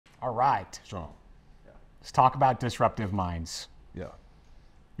All right. Strong. Let's talk about disruptive minds. Yeah.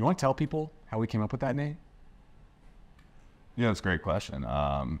 You want to tell people how we came up with that name? Yeah, it's a great question.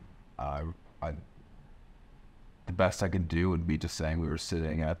 The best I could do would be just saying we were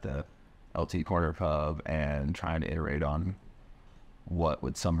sitting at the LT Corner Pub and trying to iterate on what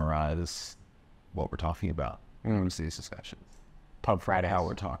would summarize what we're talking about in these discussions. Pub Fridays. How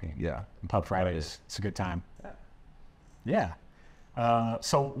we're talking, yeah. Pub Fridays. It's a good time. Yeah.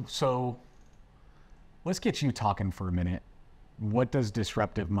 So let's get you talking for a minute. What does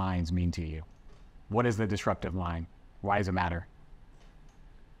disruptive minds mean to you? What is the disruptive mind? Why does it matter?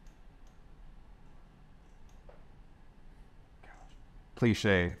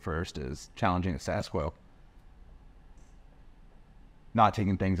 Cliche first is challenging the status quo. Not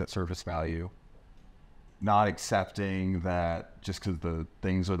taking things at surface value. Not accepting that just because the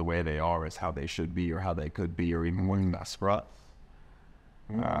things are the way they are is how they should be or how they could be or even what's best for us.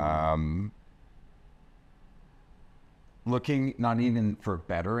 Looking not even for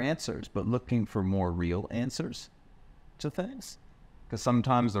better answers, but looking for more real answers to things. Because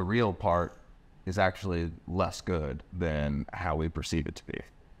sometimes the real part is actually less good than how we perceive it to be.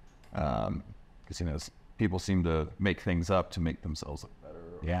 Because, people seem to make things up to make themselves look better.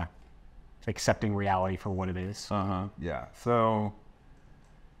 Yeah. Accepting reality for what it is. Yeah. So,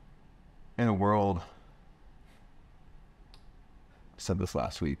 in a world, I said this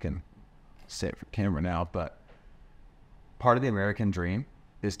last week and say it for camera now, but part of the American dream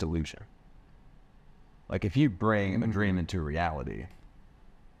is delusion. Like if you bring a dream into reality,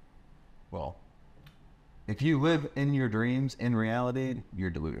 well, if you live in your dreams in reality, you're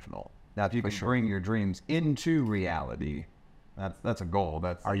delusional. Now, if you can bring your dreams into reality, that's a goal.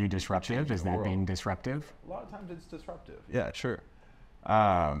 Are you disruptive? Is that being disruptive? A lot of times it's disruptive. Yeah, sure.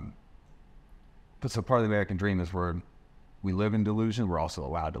 But so part of the American dream is we live in delusion. We're also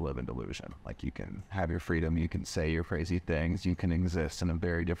allowed to live in delusion. Like you can have your freedom. You can say your crazy things. You can exist in a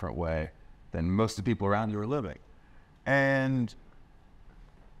very different way than most of the people around you are living. And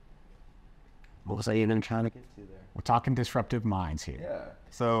what was I even trying to get to there? We're talking disruptive minds here. Yeah.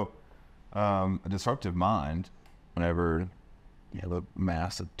 So a disruptive mind, whenever you have a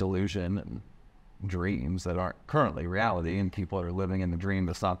mass of delusion and dreams that aren't currently reality and people are living in the dream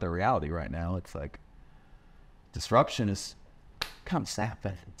that's not their reality right now, it's like disruption is kind of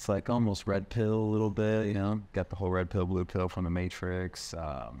sapping. It's like almost red pill a little bit, got the whole red pill, blue pill from the Matrix.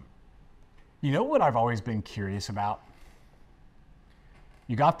 You know what I've always been curious about?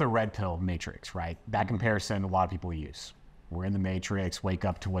 You got the red pill matrix, right? That comparison a lot of people use. We're in the matrix, wake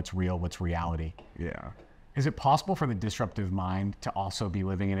up to what's real, what's reality. Yeah. Is it possible for the disruptive mind to also be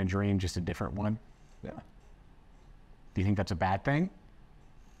living in a dream, just a different one? Yeah. Do you think that's a bad thing?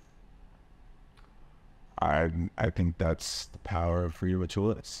 I think that's the power of freedom of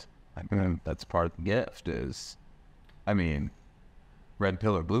choice. I think that's part of the gift is, red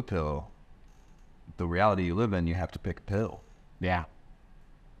pill or blue pill, the reality you live in, you have to pick a pill. Yeah.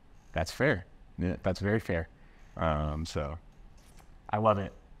 That's fair. Yeah. That's very fair. So. I love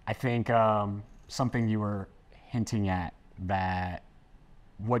it. I think something you were hinting at, that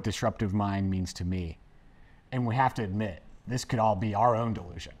what disruptive mind means to me, and we have to admit, this could all be our own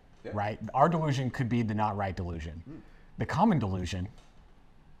delusion, right? Our delusion could be the not right delusion. The common delusion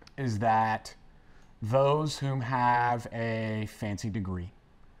is that those whom have a fancy degree,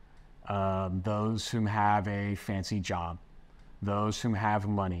 those whom have a fancy job, those whom have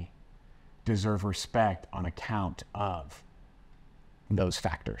money, deserve respect on account of those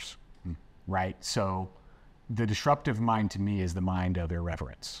factors, right? So the disruptive mind to me is the mind of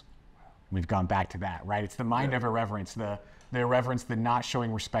irreverence. We've gone back to that, right? It's the mind of irreverence, the irreverence, the not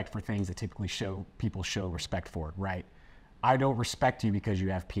showing respect for things that typically people show respect for, right? I don't respect you because you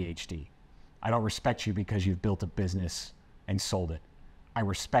have PhD. I don't respect you because you've built a business and sold it. I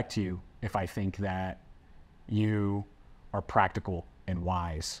respect you if I think that you are practical and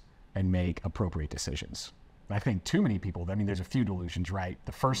wise and make appropriate decisions. I think too many people, there's a few delusions, right?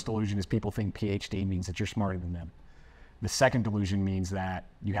 The first delusion is people think PhD means that you're smarter than them. The second delusion means that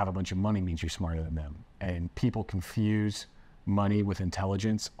you have a bunch of money means you're smarter than them. And people confuse money with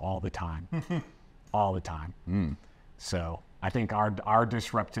intelligence all the time. All the time. So I think our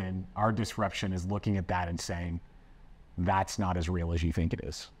disruption is looking at that and saying, that's not as real as you think it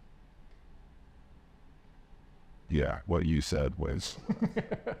is. Yeah, what you said was.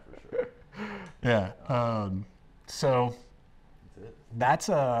 Yeah. So that's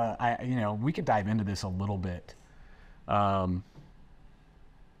we could dive into this a little bit. Go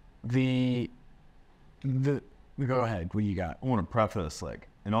ahead. What do you got? I want to preface,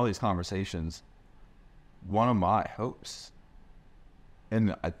 in all these conversations, one of my hopes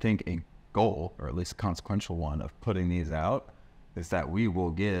And I think a goal, or at least a consequential one, of putting these out is that we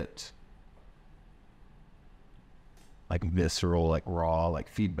will get like visceral, like raw, like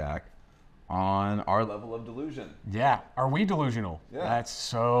feedback on our level of delusion. Yeah. Are we delusional? Yeah. That's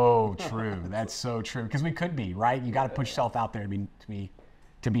so true. That's so true. Because we could be, right? You got to put yourself out there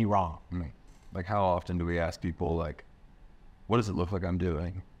to be wrong. Like, how often do we ask people, like, what does it look like I'm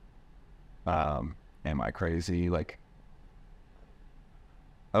doing? Am I crazy? Like,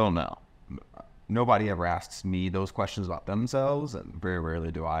 I don't know. Nobody ever asks me those questions about themselves, and very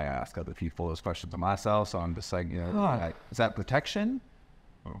rarely do I ask other people those questions of myself. So I'm just like, like, is that protection?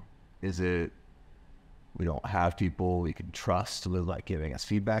 Or is it we don't have people we can trust with, like, giving us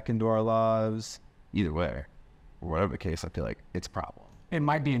feedback into our lives? Either way, or whatever the case, I feel like it's a problem. It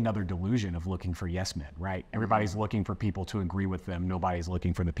might be another delusion of looking for yes men, right? Everybody's looking for people to agree with them. Nobody's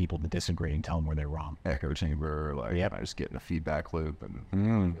looking for the people to disagree and tell them where they're wrong. Echo chamber, like, Yep. I just get in a feedback loop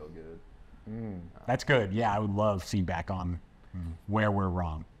and feel good. That's good. Yeah, I would love feedback on where we're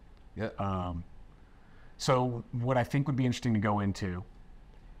wrong. Yeah. So what I think would be interesting to go into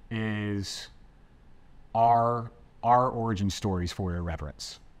is our origin stories for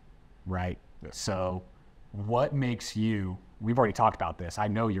irreverence, right? Yeah. So what makes you, we've already talked about this, I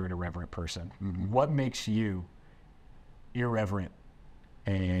know you're an irreverent person. What makes you irreverent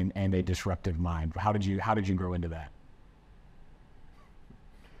and a disruptive mind? How did you grow into that?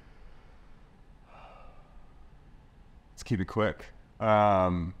 Let's keep it quick.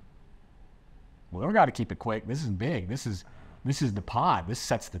 Well, we got to keep it quick. This is big. This is the pod. This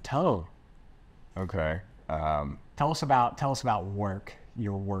sets the tone. Okay. Tell us about work,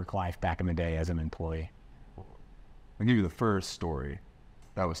 your work life back in the day as an employee. I'll give you the first story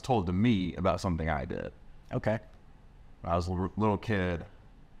that was told to me about something I did. Okay. When I was a little kid,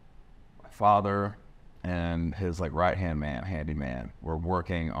 my father and his, like, right-hand man, handyman, were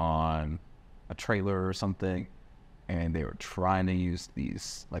working on a trailer or something, and they were trying to use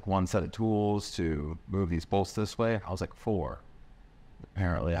these, like, one set of tools to move these bolts this way. I was like 4.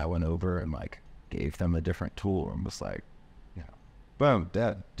 Apparently I went over and, like, gave them a different tool and was like, boom,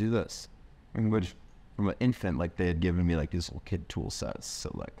 Dad, do this. And which, from an infant, like, they had given me, like, these little kid tool sets.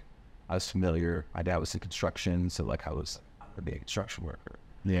 So, like, I was familiar. My dad was in construction, so, like, I was a big construction worker.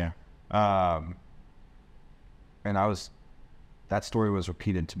 Yeah. And that story was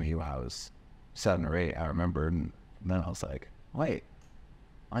repeated to me when I was 7 or 8, I remember. And then I was like, wait,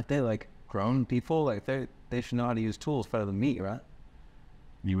 aren't they, like, grown people? Like, they should know how to use tools better than me, right?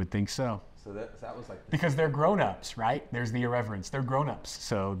 You would think so. So that was like Because they're grown-ups, right? There's the irreverence. They're grown-ups,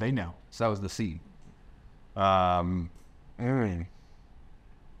 so they know. So that was the seed. When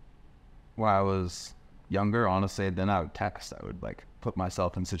I was younger, honestly, then I would text. I would, like, put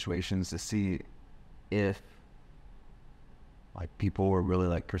myself in situations to see if, like, people were really,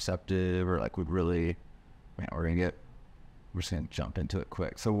 like, perceptive or, like, would really, man, we're just gonna jump into it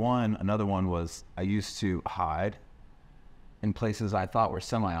quick. So another one was I used to hide in places I thought were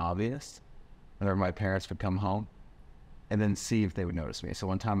semi-obvious whenever my parents would come home, and then see if they would notice me. So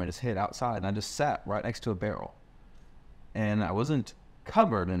one time I just hid outside and I just sat right next to a barrel, and I wasn't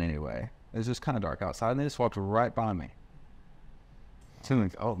covered in any way. It was just kind of dark outside, and they just walked right by me. So I'm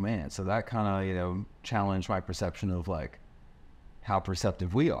like, oh man, so that kind of, challenged my perception of, like, how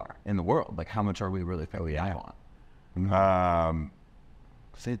perceptive we are in the world. Like, how much are we really focused on?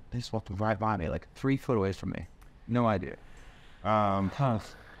 They just walked right by me, like 3 foot away from me. No idea.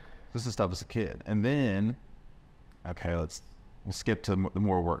 This is stuff as a kid. And then, okay, we'll skip to the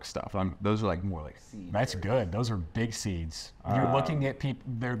more work stuff. Those are, like, more like seeds. That's good. Those are big seeds. You're looking at people,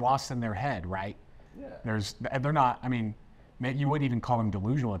 they're lost in their head, right? Yeah. They're not, I mean, you wouldn't even call them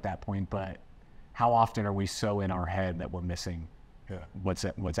delusional at that point, but how often are we so in our head that we're missing what's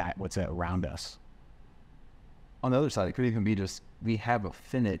around us? On the other side, it could even be just we have a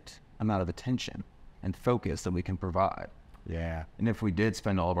finite amount of attention and focus that we can provide. Yeah. And if we did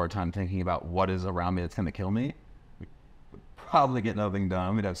spend all of our time thinking about what is around me that's going to kill me, we'd probably get nothing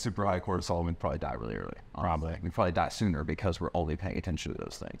done. We'd have super high cortisol and we'd probably die really early. Honestly. Probably. We'd probably die sooner because we're only paying attention to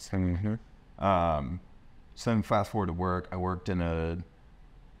those things. So then fast forward to work. I worked in a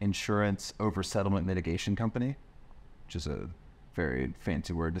insurance over settlement mitigation company, which is a very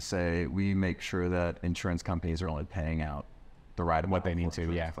fancy word to say we make sure that insurance companies are only paying out the right amount What they need to,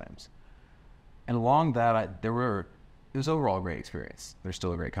 claims. And along that, it was overall a great experience. They're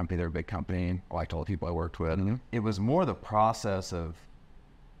still a great company. They're a big company. I liked all the people I worked with. It was more the process of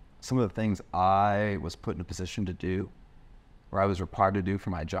some of the things I was put in a position to do, or I was required to do for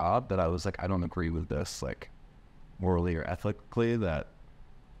my job, that I was like, I don't agree with this, like, morally or ethically, that,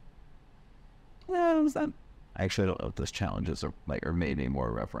 yeah, I actually don't know if those challenges are made any more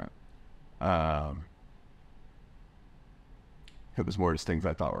irreverent. It was more just things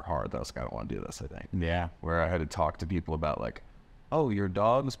I thought were hard that I was like, I don't want to do this, I think. Yeah. Where I had to talk to people about like, oh, your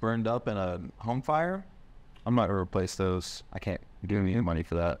dog's burned up in a home fire? I'm not going to replace those. I can't give you any money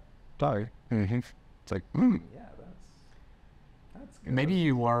for that. Sorry. It's like, yeah, that's good. Maybe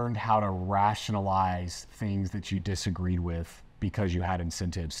you learned how to rationalize things that you disagreed with because you had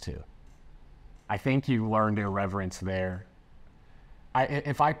incentives to. I think you learned irreverence there.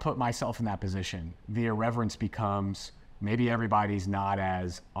 If I put myself in that position, the irreverence becomes maybe everybody's not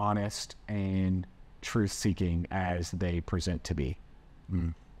as honest and truth-seeking as they present to be,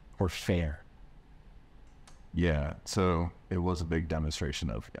 or fair. Yeah, so it was a big demonstration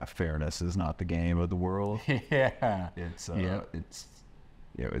of fairness is not the game of the world. Yeah. It's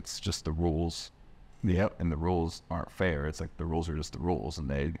just the rules. Yep. And the rules aren't fair. It's like the rules are just the rules, and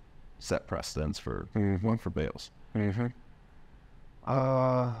they set precedents for bails.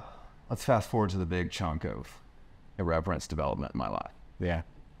 Let's fast forward to the big chunk of irreverence development in my life. Yeah.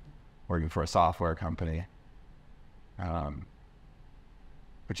 Working for a software company,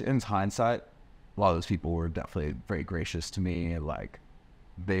 which in hindsight, a lot of those people were definitely very gracious to me, and like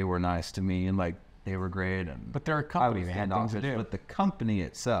they were nice to me, and like they were great. And But they're a company, they had things to do. But the company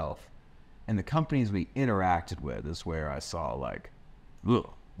itself and the companies we interacted with is where I saw like,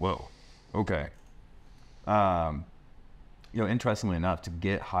 whoa, okay. Interestingly enough, to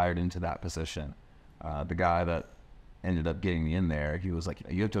get hired into that position, the guy that ended up getting me in there, he was like,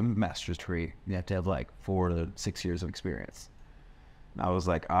 you have to have a master's degree. You have to have like 4 to 6 years of experience. And I was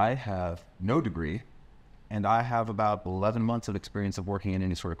like, I have no degree, and I have about 11 months of experience of working in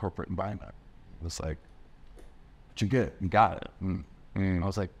any sort of corporate environment. It was like, but you get it, you got it. I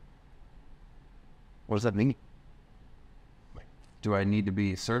was like, what does that mean? Do I need to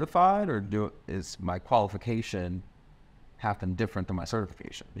be certified, or is my qualification happen different than my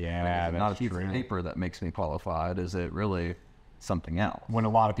certification? Yeah, like, not a piece of paper that makes me qualified. Is it really something else? When a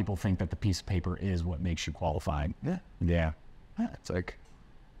lot of people think that the piece of paper is what makes you qualified. Yeah. It's like,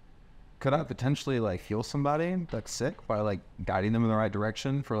 could I potentially like heal somebody that's sick by like guiding them in the right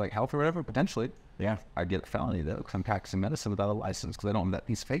direction for like health or whatever? Potentially. Yeah. I'd get a felony though, because I'm practicing medicine without a license because I don't have that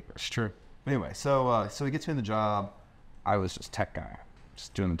piece of paper. It's true. Anyway, so he gets me in the job. I was just tech guy,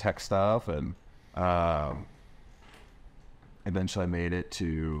 just doing the tech stuff, and eventually I made it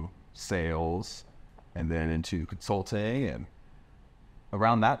to sales and then into consulting. And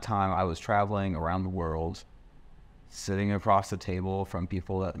around that time, I was traveling around the world, sitting across the table from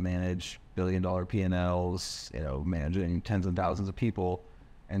people that manage billion-dollar P&Ls, managing tens of thousands of people,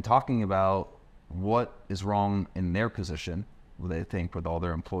 and talking about what is wrong in their position, what they think with all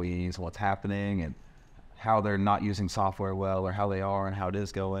their employees, what's happening, and how they're not using software well, or how they are and how it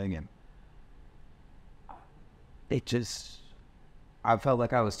is going. And I felt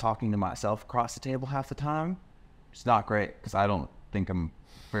like I was talking to myself across the table half the time. It's not great, because I don't think I'm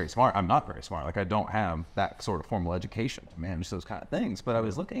very smart. I'm not very smart. Like, I don't have that sort of formal education to manage those kind of things. But I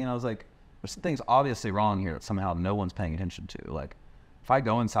was looking and I was like, there's some things obviously wrong here that somehow no one's paying attention to. Like, if I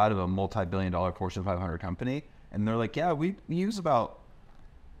go inside of a multi-billion-dollar Fortune 500 company and they're like, yeah, we use about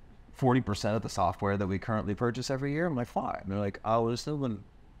 40% of the software that we currently purchase every year. I'm like, why? And they're like, oh, we're still when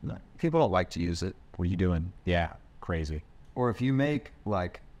people don't like to use it. What are you doing? Yeah, crazy. Or if you make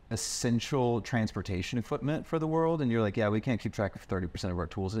like essential transportation equipment for the world and you're like, yeah, we can't keep track of 30% of our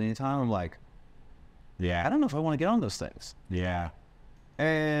tools at any time. I'm like, yeah, I don't know if I want to get on those things. Yeah.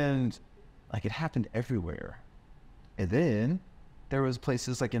 And like, it happened everywhere. And then there was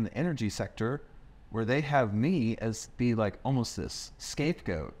places like in the energy sector where they have me as be like almost this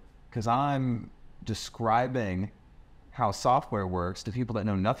scapegoat, because I'm describing how software works to people that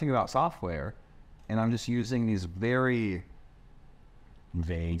know nothing about software. And I'm just using these very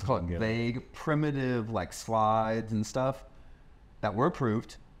vague, primitive like slides and stuff that were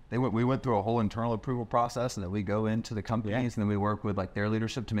approved. We went through a whole internal approval process, and then we go into the companies and then we work with like their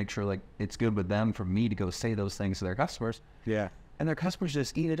leadership to make sure like it's good with them for me to go say those things to their customers. Yeah. And their customers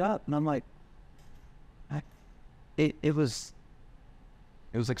just eat it up. And I'm like, it was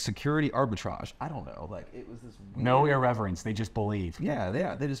like security arbitrage. I don't know. Like, it was this weird... No irreverence. They just believe.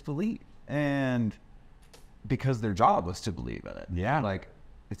 Yeah, they just believe. And because their job was to believe in it. Yeah. Like,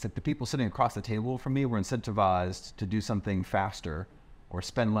 it's like the people sitting across the table from me were incentivized to do something faster or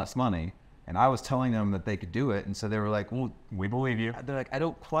spend less money. And I was telling them that they could do it. And so they were like, well, we believe you. They're like, I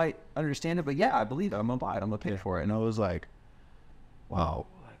don't quite understand it, but yeah, I believe it. I'm going to buy it. I'm going to pay for it. And I was like, wow,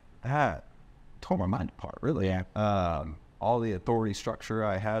 that tore my mind apart, really. Yeah. All the authority structure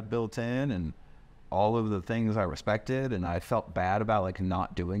I had built in, and all of the things I respected and I felt bad about like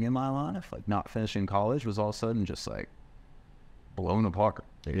not doing in my life, like not finishing college, was all of a sudden just like blown apart.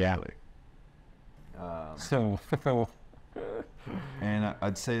 Basically. Yeah. And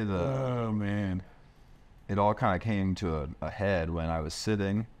I'd say oh man, it all kind of came to a head when I was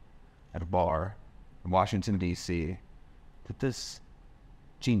sitting at a bar in Washington, D.C. with this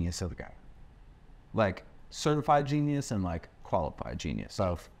genius of a guy, like certified genius and like qualified genius.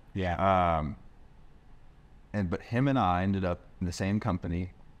 both. Yeah. But him and I ended up in the same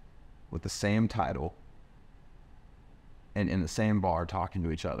company with the same title and in the same bar talking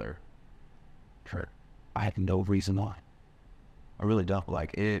to each other. I had no reason why. I really don't.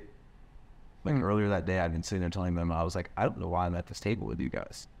 Like it, like earlier that day, I'd been sitting there telling them, I was like, I don't know why I'm at this table with you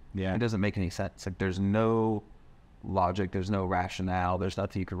guys. Yeah. It doesn't make any sense. Like there's no logic, there's no rationale, there's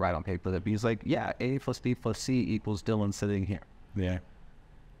nothing you could write on paper that he's like, yeah, A plus B plus C equals Dylan sitting here. Yeah.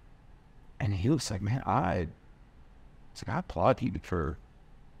 And he was like, man, I applaud you for,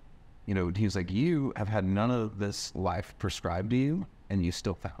 he was like, you have had none of this life prescribed to you and you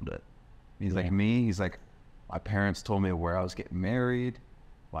still found it. He's like, me, he's like, my parents told me where I was getting married.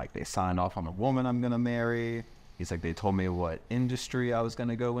 Like they signed off on the woman I'm going to marry. He's like, they told me what industry I was going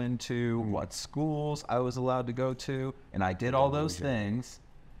to go into, what schools I was allowed to go to. And I did all those things.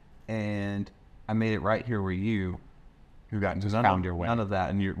 And I made it right here where you, who got found your way. None of that.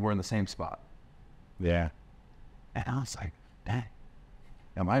 And we're in the same spot. Yeah. And I was like, dang.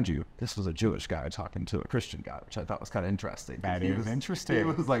 Now, mind you, this was a Jewish guy talking to a Christian guy, which I thought was kind of interesting. That is interesting. He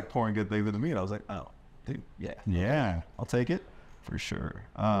was like pouring good things into me. And I was like, oh, dude, yeah. Yeah. I'll take it for sure.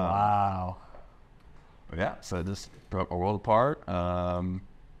 Wow. Yeah, so I just broke our world apart, found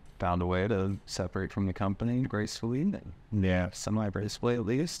a way to separate from the company gracefully, and semi-gracefully at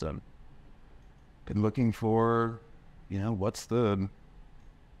least. Been looking for, where's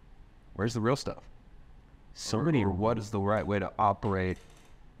the real stuff? What is the right way to operate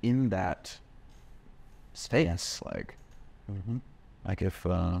in that space? Like, like if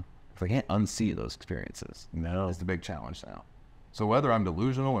I can't unsee those experiences, it's the big challenge now. So whether I'm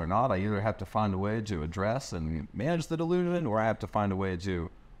delusional or not, I either have to find a way to address and manage the delusion, or I have to find a way to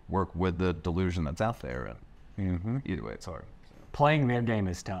work with the delusion that's out there. And either way, it's hard. Playing their game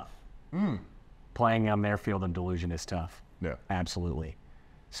is tough. Playing on their field of delusion is tough. Yeah. Absolutely.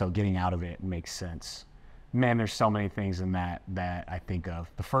 So getting out of it makes sense. Man, there's so many things in that I think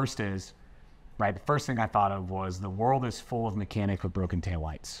of. The first is, the first thing I thought of was the world is full of mechanics with broken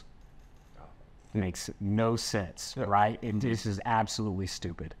taillights. It makes no sense, right? This is absolutely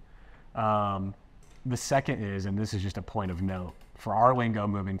stupid. The second is, and this is just a point of note, for our lingo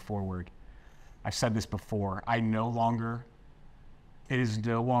moving forward, I've said this before, it is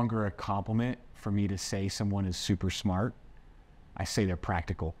no longer a compliment for me to say someone is super smart. I say they're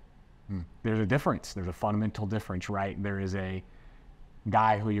practical. There's a difference. There's a fundamental difference, right? There is a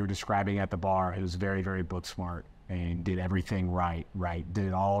guy who you're describing at the bar who's very, very book smart and did everything right, did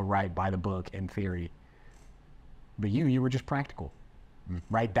it all right by the book in theory. But you were just practical,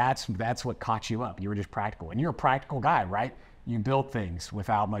 right? That's what caught you up. You were just practical. And you're a practical guy, right? You build things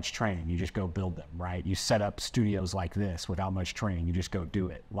without much training. You just go build them, right? You set up studios like this without much training. You just go do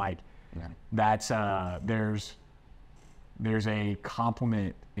it. Like that's, there's a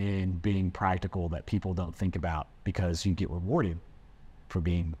compliment in being practical that people don't think about because you get rewarded for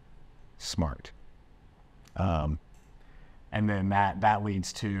being smart. And then that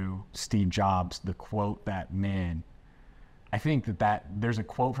leads to Steve Jobs, the quote that, man, I think that there's a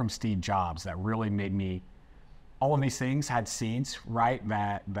quote from Steve Jobs that really made me, all of these things had seeds, right?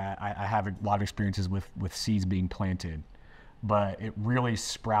 That I have a lot of experiences with seeds being planted, but it really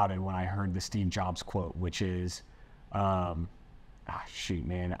sprouted when I heard the Steve Jobs quote, which is, shoot,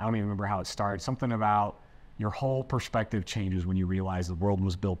 man, I don't even remember how it started. Something about your whole perspective changes when you realize the world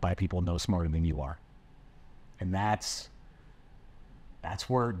was built by people no smarter than you are. And that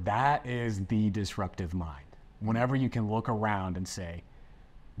is the disruptive mind. Whenever you can look around and say,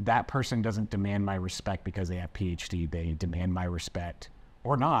 that person doesn't demand my respect because they have PhD, they demand my respect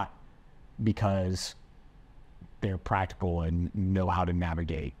or not because they're practical and know how to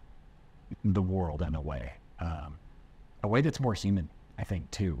navigate the world in a way that's more human, I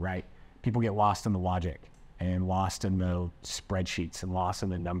think, too, right? People get lost in the logic and lost in the spreadsheets and lost in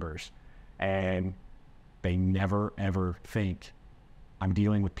the numbers, and they never, ever think, I'm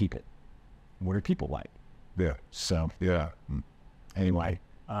dealing with people. What are people like? Yeah. So, yeah. Anyway,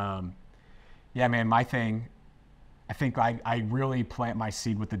 yeah, man, my thing, I think I really plant my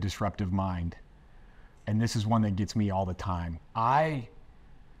seed with the disruptive mind. And this is one that gets me all the time.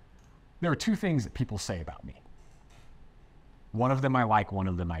 There are two things that people say about me. One of them I like, one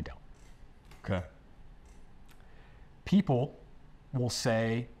of them I don't. Okay. People will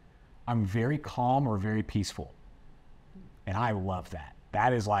say, I'm very calm or very peaceful. And I love that.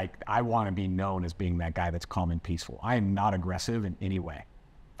 That is like, I want to be known as being that guy that's calm and peaceful. I am not aggressive in any way.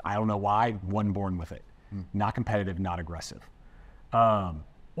 I don't know why, wasn't born with it. Not competitive, not aggressive.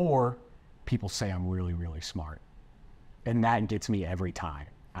 Or people say I'm really, really smart. And that gets me every time.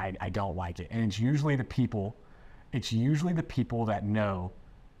 I don't like it. And it's usually the people that know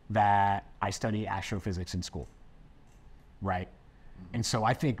that I study astrophysics in school, right? And so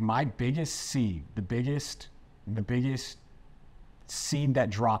I think my biggest seed, the biggest seed that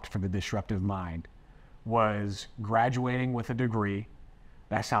dropped for the disruptive mind was graduating with a degree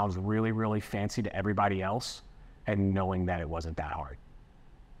that sounds really, really fancy to everybody else and knowing that it wasn't that hard.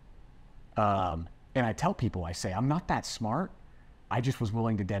 And I tell people, I say, I'm not that smart. I just was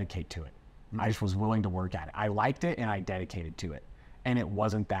willing to dedicate to it. I just was willing to work at it. I liked it and I dedicated to it. And it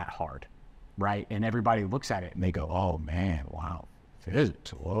wasn't that hard, right? And everybody looks at it and they go, oh man, wow,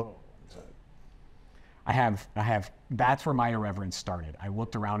 physics, whoa. I have, that's where my irreverence started. I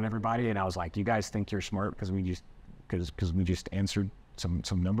looked around at everybody and I was like, you guys think you're smart because we just answered some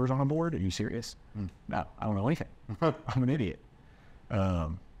numbers on a board? Are you serious? No, I don't know anything. I'm an idiot. They're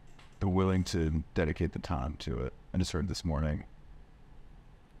willing to dedicate the time to it. I just heard this morning,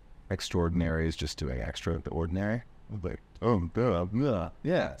 extraordinary is just doing extraordinary. I was like, oh, duh.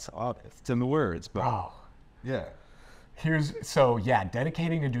 Yeah, it's obvious. It's in the words, but yeah.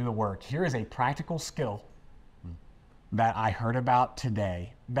 Dedicating to do the work. Here is a practical skill that I heard about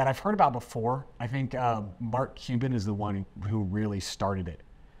today, that I've heard about before. I think Mark Cuban is the one who really started it,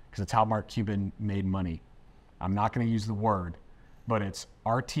 because it's how Mark Cuban made money. I'm not going to use the word, but it's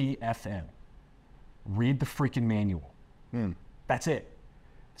RTFM. Read the freaking manual. That's it.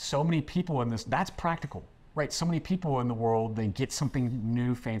 So many people in this, that's practical, right? So many people in the world, they get something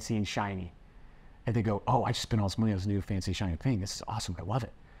new, fancy, and shiny. And they go, oh, I just spent all this money on this new, fancy, shiny thing. This is awesome. I love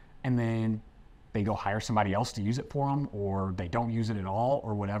it. And then they go hire somebody else to use it for them, or they don't use it at all,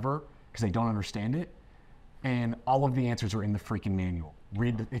 or whatever, because they don't understand it. And all of the answers are in the freaking manual.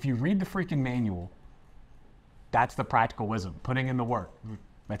 If you read the freaking manual, that's the practical wisdom, putting in the work.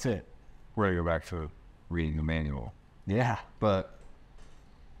 That's it. We're going to go back to reading the manual. Yeah. But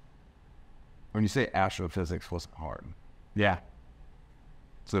when you say astrophysics wasn't hard. Yeah.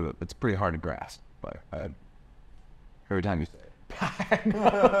 So it's pretty hard to grasp. But every time you say it.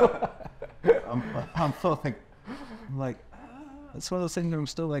 I'm like, it's one of those things that I'm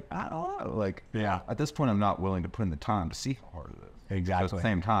still like, I don't know. Like, yeah. At this point, I'm not willing to put in the time to see how hard it is. Exactly. So at the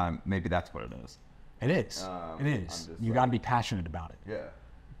same time, maybe that's what it is. It is. It is. You got to be passionate about it.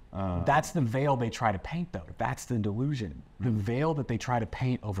 Yeah. That's the veil they try to paint, though. That's the delusion. The veil that they try to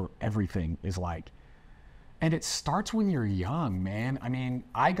paint over everything is like, and it starts when you're young, man. I mean,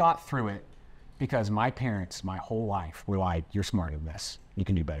 I got through it because my parents, my whole life, were like, you're smarter than this. You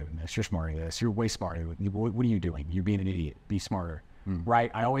can do better than this. You're smarter than this. You're way smarter. What are you doing? You're being an idiot. Be smarter.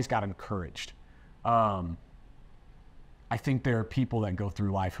 Right? I always got encouraged. I think there are people that go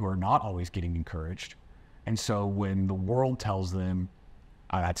through life who are not always getting encouraged. And so when the world tells them,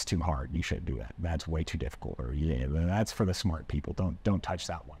 that's too hard, you shouldn't do that, that's way too difficult, or yeah, that's for the smart people, don't touch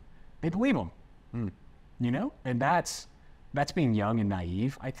that one, they believe them. You know? And that's being young and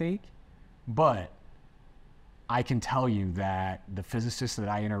naive, I think. But I can tell you that the physicists that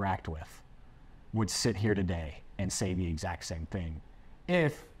I interact with would sit here today and say the exact same thing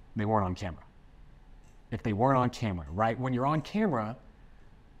if they weren't on camera. If they weren't on camera, right? When you're on camera,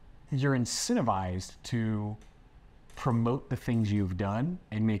 you're incentivized to promote the things you've done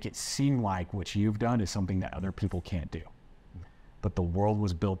and make it seem like what you've done is something that other people can't do. But the world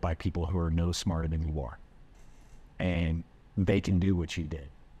was built by people who are no smarter than you are. And they can do what you did.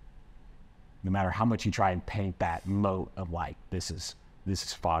 No matter how much you try and paint that moat of like, this is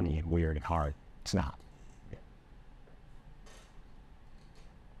foggy and weird and hard. It's not.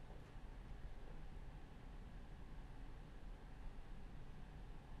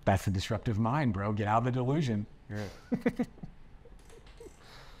 That's the disruptive mind, bro. Get out of the delusion. Yeah.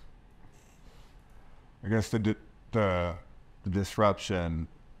 I guess the disruption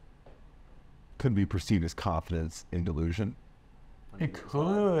could be perceived as confidence in delusion. It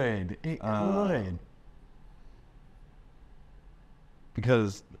could. It could.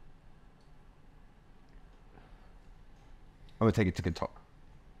 Because I'm gonna take it to guitar.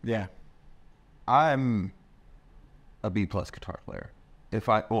 Yeah. I'm a B+ guitar player. If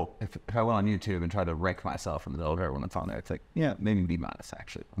I went on YouTube and tried to rank myself in the middle of everyone that's on there, it's like, yeah, maybe B-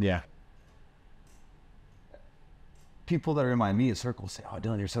 actually. Yeah. People that are in my immediate circle say, oh,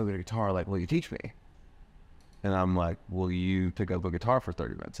 Dylan, you're so good at guitar. Like, will you teach me? And I'm like, will you pick up a guitar for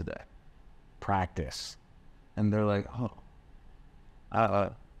 30 minutes a day? Practice. And they're like, oh,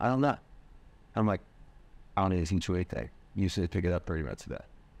 I don't know. I'm like, I don't need to teach you anything. You should pick it up 30 minutes a day.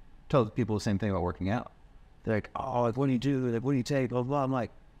 Tell people the same thing about working out. They're like, oh, like, what do you do? Like, what do you take? Blah, blah. I'm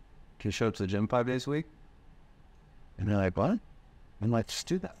like, can you show up to the gym 5 days a week? And they're like, what? I'm like, just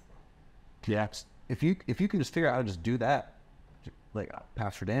do that. Yeah. If you can just figure out how to just do that, like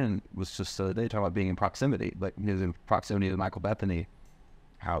Pastor Dan was just the other day talking about being in proximity, like he was in proximity to Michael Bethany,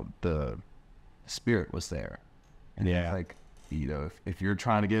 how the spirit was there. And yeah, like, you know, if you're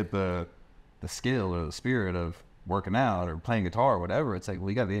trying to get the skill or the spirit of working out or playing guitar or whatever, it's like, well,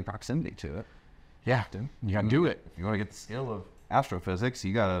 you got to be in proximity to it. Yeah, you got to do it. If you want to get the skill of astrophysics,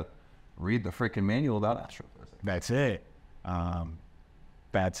 you got to read the freaking manual about astrophysics. That's it.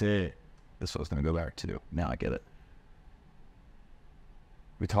 That's it. This is what I was going to go back to. Now I get it.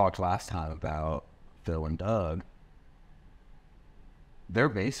 We talked last time about Phil and Doug. They're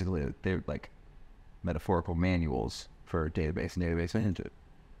like metaphorical manuals for database and database management.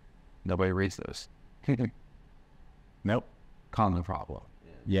 Nobody reads those. Nope. Common problem.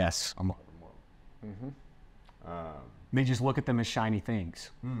 Yes. They just look at them as shiny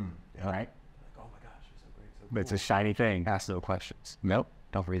things, Yeah. right? Like, oh my gosh, you're so great, so But it's a shiny thing. Ask no questions. Nope.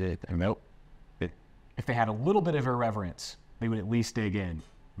 Don't read anything. Nope. If they had a little bit of irreverence, they would at least dig in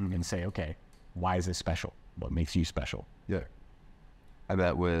and say, okay, why is this special? What makes you special? Yeah. I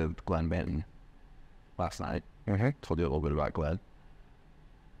met with Glenn Benton last night. Told you a little bit about Glenn.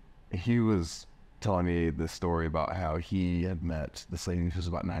 He was telling me this story about how he had met this lady who was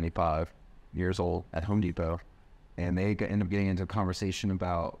about 95 years old at Home Depot. And they ended up getting into a conversation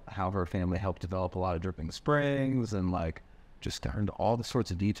about how her family helped develop a lot of dripping springs and like just got into all the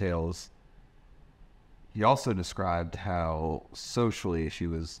sorts of details. He also described how socially she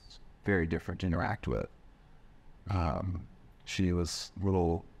was very different to interact with. She was a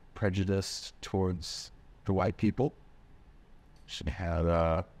little prejudiced towards the white people. She had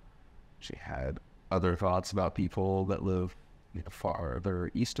other thoughts about people that live farther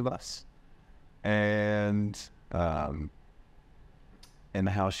east of us, and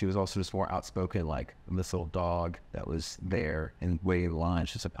how she was also just more outspoken, like this little dog that was there and waiting in line.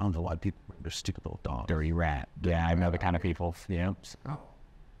 She's like, I don't know why people bring their stupid little dog. Dirty rat. Yeah, I know the kind of people. Yeah. Oh.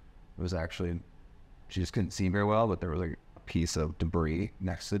 It was actually, she just couldn't see very well, but there was like a piece of debris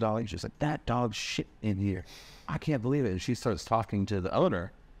next to the dog. She's like, that dog's shit in here. I can't believe it. And she starts talking to the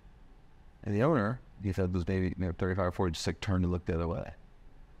owner. And the owner, he said was maybe 35 or 40, just like turned and looked the other way.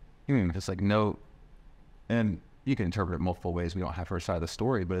 Just like no, and you can interpret it multiple ways. We don't have her side of the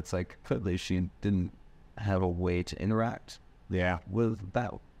story, but it's like clearly she didn't have a way to interact with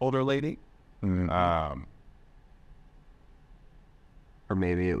that older lady. Or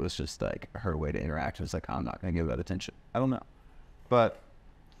maybe it was just like her way to interact. It was like, I'm not going to give that attention. I don't know. But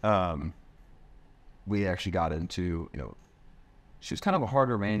we actually got into, she was kind of a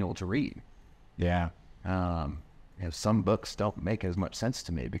harder manual to read. Yeah. Some books don't make as much sense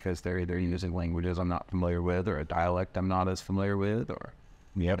to me because they're either using languages I'm not familiar with or a dialect I'm not as familiar with or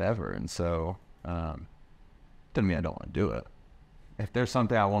whatever. And so doesn't mean I don't want to do it. If there's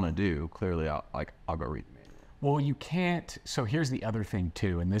something I want to do, clearly I'll go read the manual. Well, you can't. So here's the other thing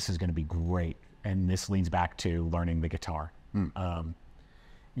too, and this is going to be great. And this leads back to learning the guitar.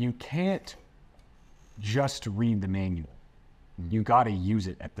 You can't just read the manual. You got to use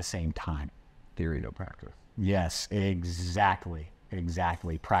it at the same time. Theory, no practice. Yes, exactly.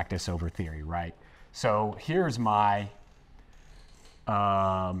 Practice over theory, right? So here's my,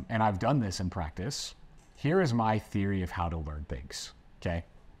 and I've done this in practice. Here is my theory of how to learn things, okay?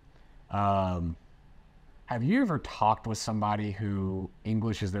 Have you ever talked with somebody who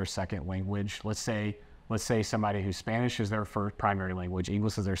English is their second language? Let's say somebody who Spanish is their first primary language,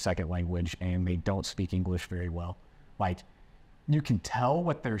 English is their second language, and they don't speak English very well. Like, you can tell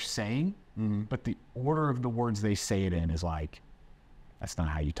what they're saying, but the order of the words they say it in is like, that's not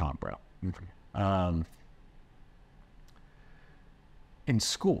how you talk, bro. In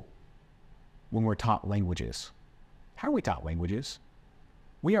school, when we're taught languages, how are we taught languages?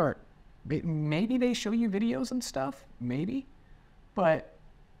 We are, maybe they show you videos and stuff, maybe, but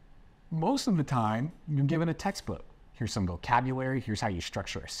most of the time, you're given a textbook. Here's some vocabulary, here's how you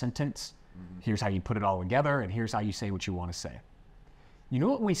structure a sentence, here's how you put it all together, and here's how you say what you want to say. You know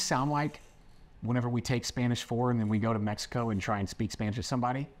what we sound like whenever we take Spanish 4 and then we go to Mexico and try and speak Spanish to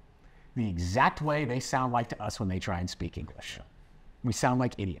somebody? The exact way they sound like to us when they try and speak English. We sound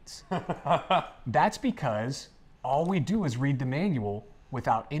like idiots. That's because all we do is read the manual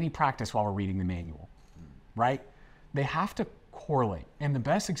without any practice while we're reading the manual, right? They have to correlate. And the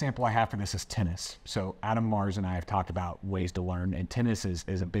best example I have for this is tennis. So Adam Mars and I have talked about ways to learn, and tennis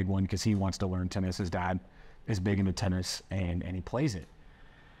is a big one because he wants to learn tennis. His dad is big into tennis and he plays it.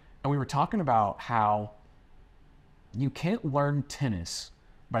 And we were talking about how you can't learn tennis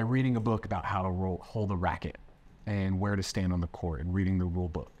by reading a book about how to hold a racket and where to stand on the court and reading the rule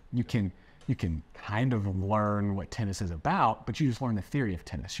book. You can kind of learn what tennis is about, but you just learn the theory of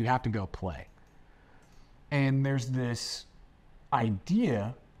tennis. You have to go play. And there's this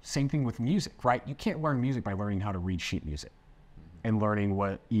idea, same thing with music, right? You can't learn music by learning how to read sheet music and learning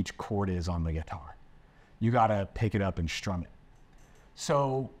what each chord is on the guitar. You gotta pick it up and strum it.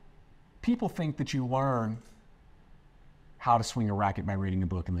 So people think that you learn how to swing a racket by reading a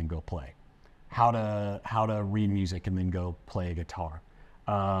book and then go play. How to read music and then go play a guitar.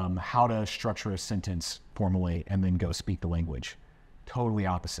 How to structure a sentence formally and then go speak the language. Totally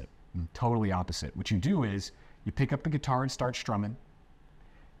opposite. Totally opposite. What you do is you pick up the guitar and start strumming.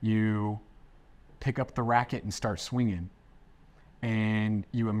 You pick up the racket and start swinging. And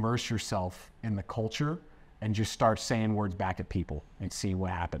you immerse yourself in the culture and just start saying words back at people and see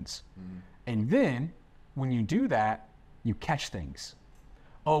what happens. And then when you do that, you catch things.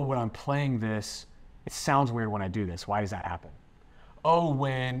 Oh, when I'm playing this, it sounds weird when I do this. Why does that happen? Oh,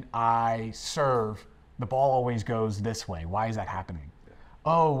 when I serve, the ball always goes this way. Why is that happening?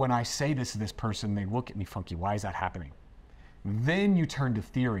 Oh, when I say this to this person, they look at me funky. Why is that happening? Then you turn to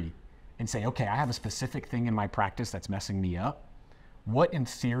theory and say, okay, I have a specific thing in my practice that's messing me up. What in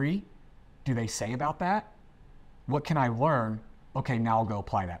theory do they say about that? What can I learn? Okay, now I'll go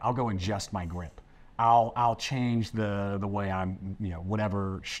apply that. I'll go adjust my grip. I'll change the way I'm,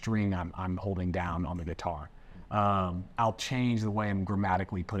 whatever string I'm holding down on the guitar. I'll change the way I'm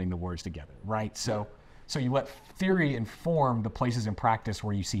grammatically putting the words together, right? So you let theory inform the places in practice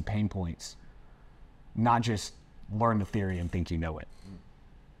where you see pain points, not just learn the theory and think you know it.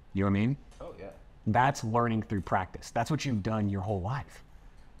 You know what I mean? Oh, yeah. That's learning through practice. That's what you've done your whole life.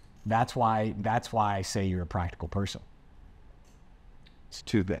 That's why I say you're a practical person. It's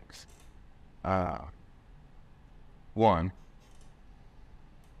two things. One,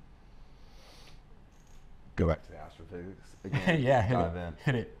 go back to the astrophysics again. Yeah,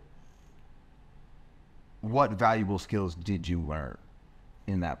 hit it. What valuable skills did you learn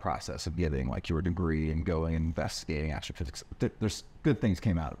in that process of getting like your degree and going and investigating astrophysics? There's good things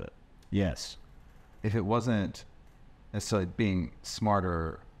came out of it. Yes. If it wasn't necessarily being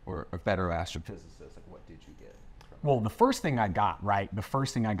smarter or a better astrophysicist, like what did you get? Well, the first thing I got, right? The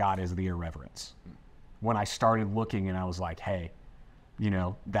first thing I got is the irreverence. When I started looking and I was like, hey,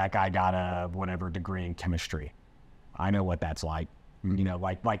 that guy got a whatever degree in chemistry. I know what that's like.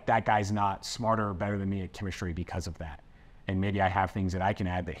 Like that guy's not smarter or better than me at chemistry because of that. And maybe I have things that I can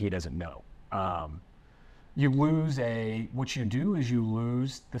add that he doesn't know. What you do is you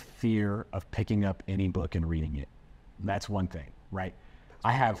lose the fear of picking up any book and reading it. That's one thing, right?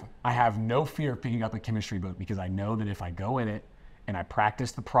 I have no fear of picking up a chemistry book because I know that if I go in it and I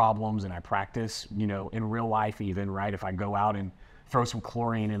practice the problems and I practice, in real life even, right? If I go out and throw some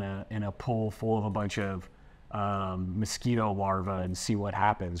chlorine in a pool full of a bunch of mosquito larvae and see what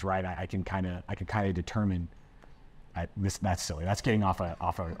happens, right? I can kind of determine. That's silly. That's getting off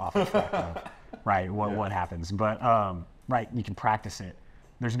a track, right? What happens? But right, you can practice it.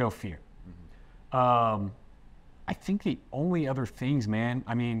 There's no fear. I think the only other things, man.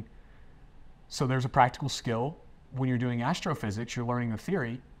 I mean, so there's a practical skill. When you're doing astrophysics, you're learning the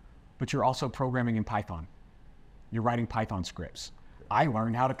theory, but you're also programming in Python. You're writing Python scripts. I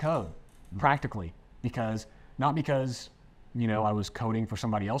learned how to code practically not because I was coding for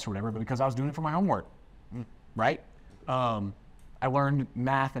somebody else or whatever, but because I was doing it for my homework, right? I learned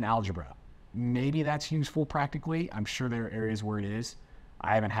math and algebra. Maybe that's useful practically. I'm sure there are areas where it is.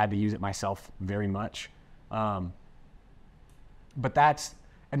 I haven't had to use it myself very much. But that's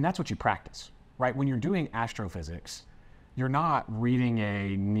what you practice, right? When you're doing astrophysics, you're not reading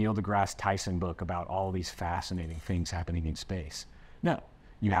a Neil deGrasse Tyson book about all these fascinating things happening in space. No,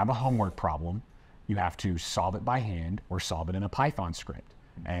 you have a homework problem. You have to solve it by hand or solve it in a Python script.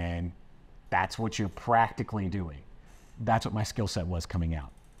 And that's what you're practically doing. That's what my skill set was coming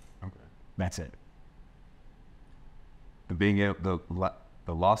out. Okay. That's it. Being able,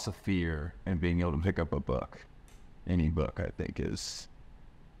 the loss of fear and being able to pick up a book, any book, I think is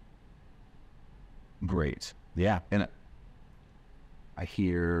great. Yeah. And I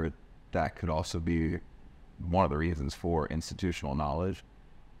hear that could also be one of the reasons for institutional knowledge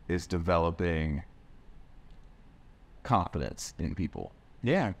is developing confidence in people.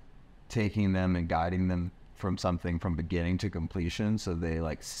 Yeah. Taking them and guiding them from something from beginning to completion so they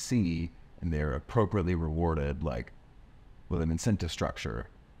like see and they're appropriately rewarded like with an incentive structure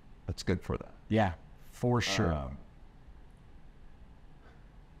that's good for them. Yeah, for sure.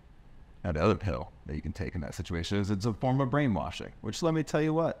 Now, the other pill that you can take in that situation is it's a form of brainwashing, which, let me tell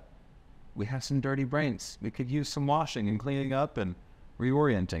you what, we have some dirty brains. We could use some washing and cleaning up and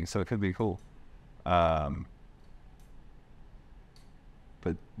reorienting, so it could be cool. But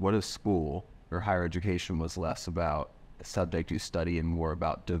what if school or higher education was less about the subject you study and more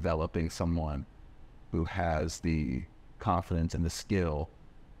about developing someone who has the confidence and the skill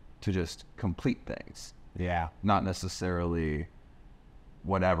to just complete things? Yeah. Not necessarily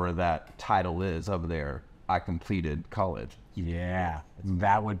whatever that title is of their, I completed college. Yeah,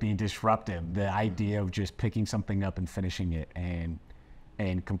 that would be disruptive. The idea of just picking something up and finishing it and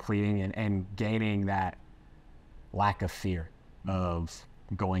completing and gaining that lack of fear of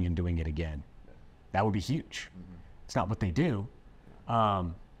going and doing it again. That would be huge. It's not what they do.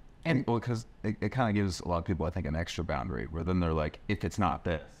 Well, because it kind of gives a lot of people, I think, an extra boundary where then they're like, if it's not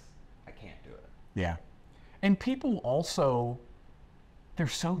this, I can't do it. Yeah. And people also, they're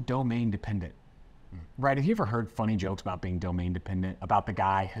so domain dependent, right? Have you ever heard funny jokes about being domain dependent? About the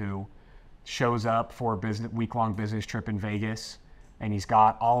guy who shows up for a week-long business trip in Vegas, and he's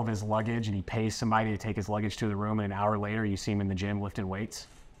got all of his luggage, and he pays somebody to take his luggage to the room, and an hour later you see him in the gym lifting weights,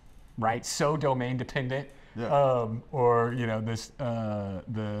 right? So domain dependent. Yeah. Or, you know,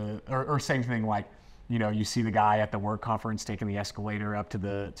 or same thing, like, you know, you see the guy at the work conference taking the escalator up to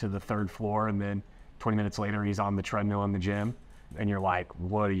the third floor, and then 20 minutes later he's on the treadmill in the gym, and you're like,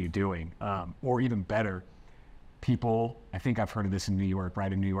 what are you doing? Or even better, people, I think I've heard of this in New York,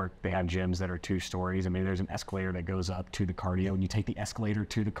 right? In New York, they have gyms that are 2 stories. I mean, there's an escalator that goes up to the cardio, and you take the escalator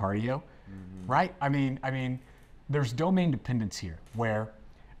to the cardio, right? I mean, there's domain dependence here where,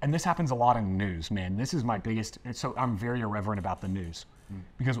 and this happens a lot in the news, man. This is my biggest, so I'm very irreverent about the news.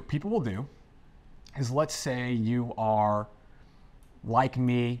 Because what people will do is, let's say you are like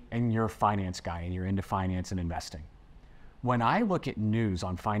me and you're a finance guy and you're into finance and investing. When I look at news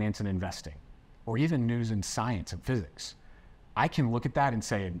on finance and investing, or even news in science and physics, I can look at that and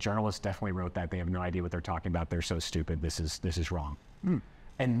say, a journalist definitely wrote that. They have no idea what they're talking about. They're so stupid. This is wrong.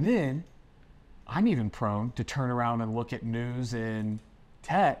 And then I'm even prone to turn around and look at news in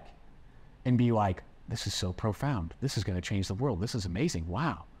tech and be like, this is so profound. This is going to change the world. This is amazing.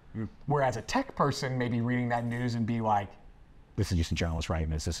 Wow. Whereas a tech person may be reading that news and be like, this is just a journalist writing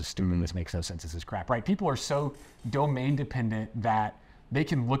this. This is stupid. This makes no sense. This is crap, right? People are so domain dependent that they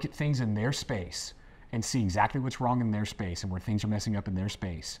can look at things in their space and see exactly what's wrong in their space and where things are messing up in their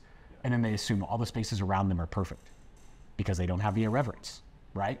space. And then they assume all the spaces around them are perfect because they don't have the irreverence,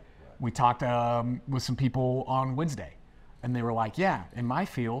 right? We talked with some people on Wednesday, and they were like, yeah, in my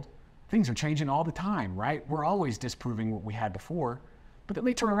field, things are changing all the time, right? We're always disproving what we had before, but then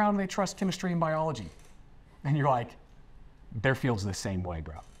they turn around and they trust chemistry and biology. And you're like, their field's the same way,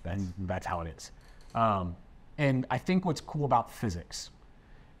 bro. That's how it is. And I think what's cool about physics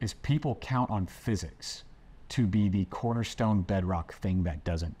is people count on physics to be the cornerstone bedrock thing that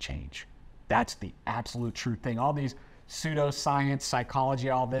doesn't change. That's the absolute true thing. All these pseudoscience, psychology,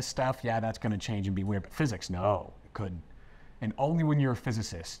 all this stuff, yeah, that's gonna change and be weird, but physics, no, it couldn't. And only when you're a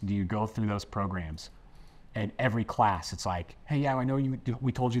physicist do you go through those programs. And every class, it's like, hey, yeah, I know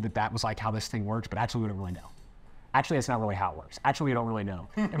we told you that was like how this thing works, but actually we don't really know. Actually, that's not really how it works. Actually, we don't really know.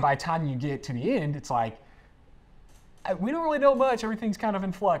 And by the time you get to the end, it's like, we don't really know much. Everything's kind of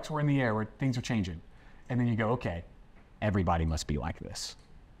in flux. We're in the air where things are changing. And then you go, okay, everybody must be like this.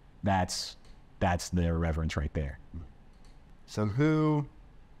 That's the irreverence right there. So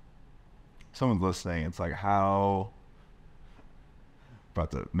someone's listening, it's like, about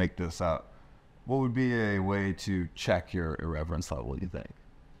to make this up. What would be a way to check your irreverence level, you think?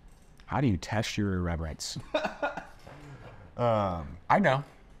 How do you test your irreverence? Um, I know.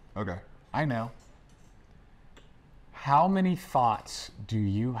 okay. I know. How many thoughts do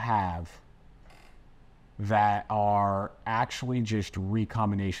you have that are actually just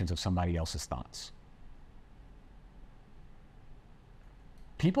recombinations of somebody else's thoughts?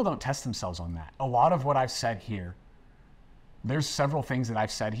 People don't test themselves on that. A lot of what I've said here, there's several things that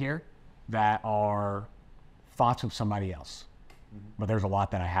I've said here that are thoughts of somebody else. But there's a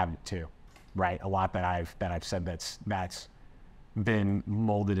lot that I haven't too, right? A lot that I've said that's been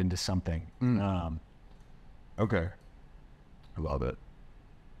molded into something. Okay. I love it.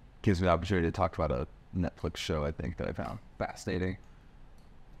 Gives me the opportunity to talk about a Netflix show, I think, that I found fascinating.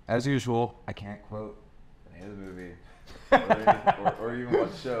 As usual, I can't quote the name of the movie or even what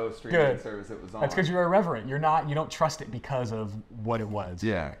show, streaming service it was on. That's because you're irreverent. You don't trust it because of what it was.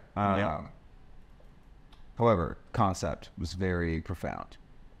 Yeah. However, concept was very profound.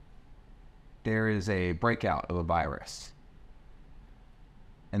 There is a breakout of a virus,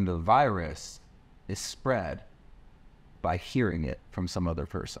 and the virus is spread by hearing it from some other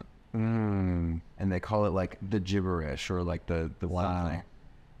person. and they call it like the gibberish or like the something.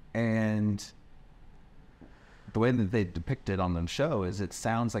 And the way that they depict it on the show is it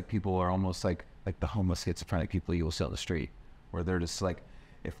sounds like people are almost like the homeless schizophrenic people you will see on the street, where they're just like,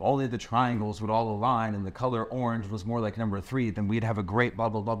 if only the triangles would all align and the color orange was more like number 3, then we'd have a great blah,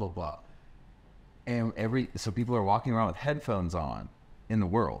 blah, blah, blah, blah. And so people are walking around with headphones on in the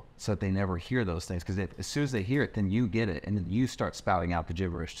world so that they never hear those things. Because as soon as they hear it, then you get it. And then you start spouting out the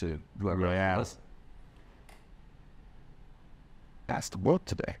gibberish to whoever else. That's the world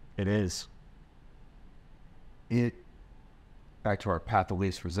today. It is. Back to our path of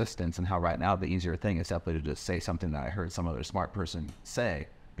least resistance and how right now the easier thing is definitely to just say something that I heard some other smart person say.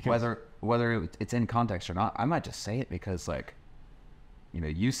 Because whether it's in context or not, I might just say it because, like, you know,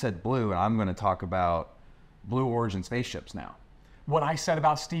 you said blue and I'm going to talk about Blue Origin spaceships now. What I said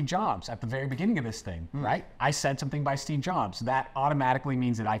about Steve Jobs at the very beginning of this thing, right? I said something by Steve Jobs. That automatically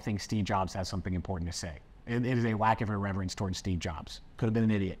means that I think Steve Jobs has something important to say. It is a lack of irreverence towards Steve Jobs. Could have been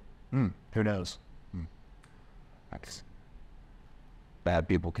an idiot. Who knows? Bad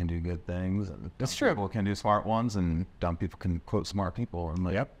people can do good things. And That's true. People can do smart ones, and dumb people can quote smart people. And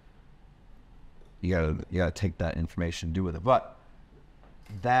like, you gotta take that information and do with it. But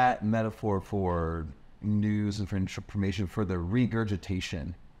that metaphor for news and for information, for the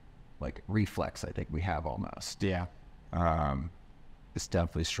regurgitation, like reflex, I think we have almost. Yeah. It's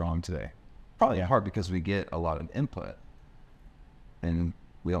definitely strong today. Probably hard because we get a lot of input, and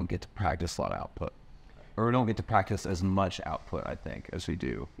we don't get to practice a lot of output. Or we don't get to practice as much output, I think, as we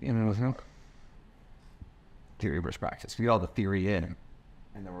do. You know, theory versus practice. We get all the theory in,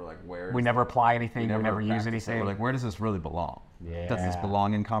 and then we're like, we never apply anything. We never use anything. We're like, where does this really belong? Yeah. Does this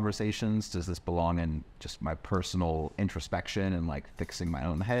belong in conversations? Does this belong in just my personal introspection and like fixing my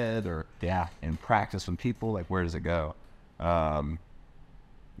own head, or in practice with people? Like, where does it go? The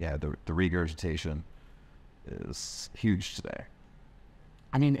regurgitation is huge today.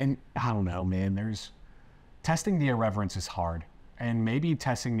 I mean, and I don't know, man. Testing the irreverence is hard, and maybe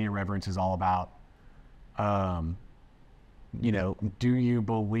testing the irreverence is all about, you know, do you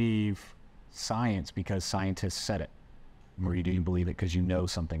believe science because scientists said it, or do you believe it because you know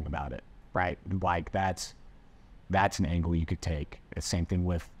something about it, right? Like that's an angle you could take. The same thing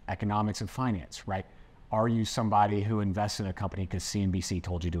with economics and finance, right? Are you somebody who invests in a company because CNBC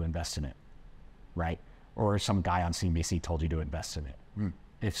told you to invest in it, right? Or some guy on CNBC told you to invest in it?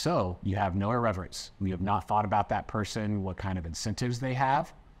 If so, you have no irreverence. You have not thought about that person, what kind of incentives they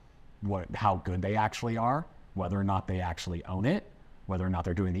have, how good they actually are, whether or not they actually own it, whether or not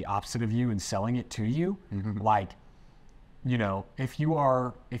they're doing the opposite of you and selling it to you. Like, you know, if you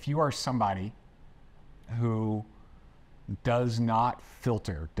are somebody who does not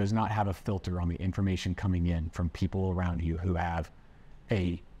have a filter on the information coming in from people around you who have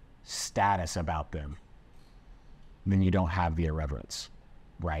a status about them, then you don't have the irreverence.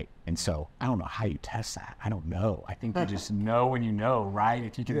 Right. And so I don't know how you test that. I don't know. I think you just know when you know, right?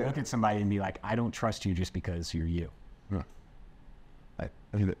 If you can look at somebody and be like, I don't trust you just because you're you. I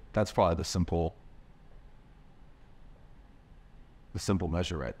think that's probably the simple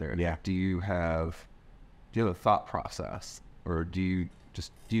measure right there. Yeah. Do you have a thought process, or do you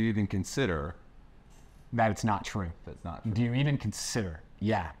even consider that it's not true? That's not true. Do you even consider?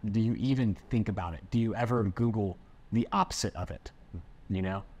 Yeah. Do you even think about it? Do you ever Google the opposite of it? You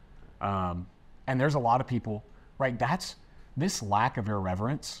know, and there's a lot of people, right? This lack of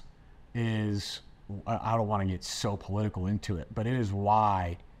irreverence is, I don't want to get so political into it, but it is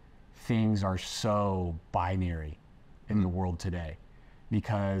why things are so binary in the world today.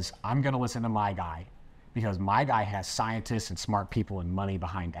 Because I'm going to listen to my guy, because my guy has scientists and smart people and money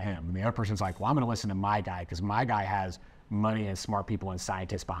behind him. And the other person's like, well, I'm going to listen to my guy because my guy has money and smart people and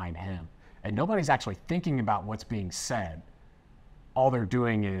scientists behind him. And nobody's actually thinking about what's being said. All they're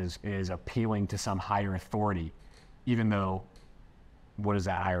doing is appealing to some higher authority, even though, what is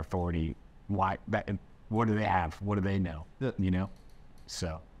that higher authority? What do they have? What do they know? You know?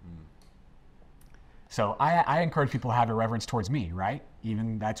 So I encourage people to have irreverence towards me, right?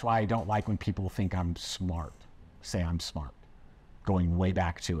 Even that's why I don't like when people think I'm smart, say I'm smart, going way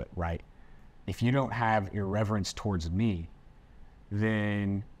back to it, right? If you don't have irreverence towards me,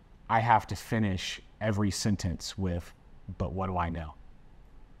 then I have to finish every sentence with, but what do I know,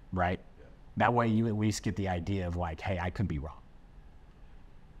 right? That way you at least get the idea of like, hey, I could be wrong.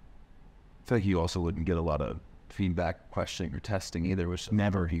 I feel like you also wouldn't get a lot of feedback, questioning, or testing either, which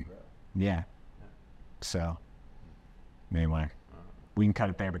never. Yeah. So anyway, we can cut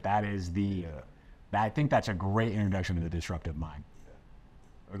it there, but that is I think that's a great introduction to the disruptive mind.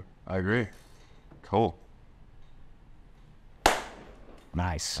 I agree. Cool.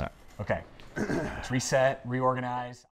 Nice. Okay. Let's reset, reorganize.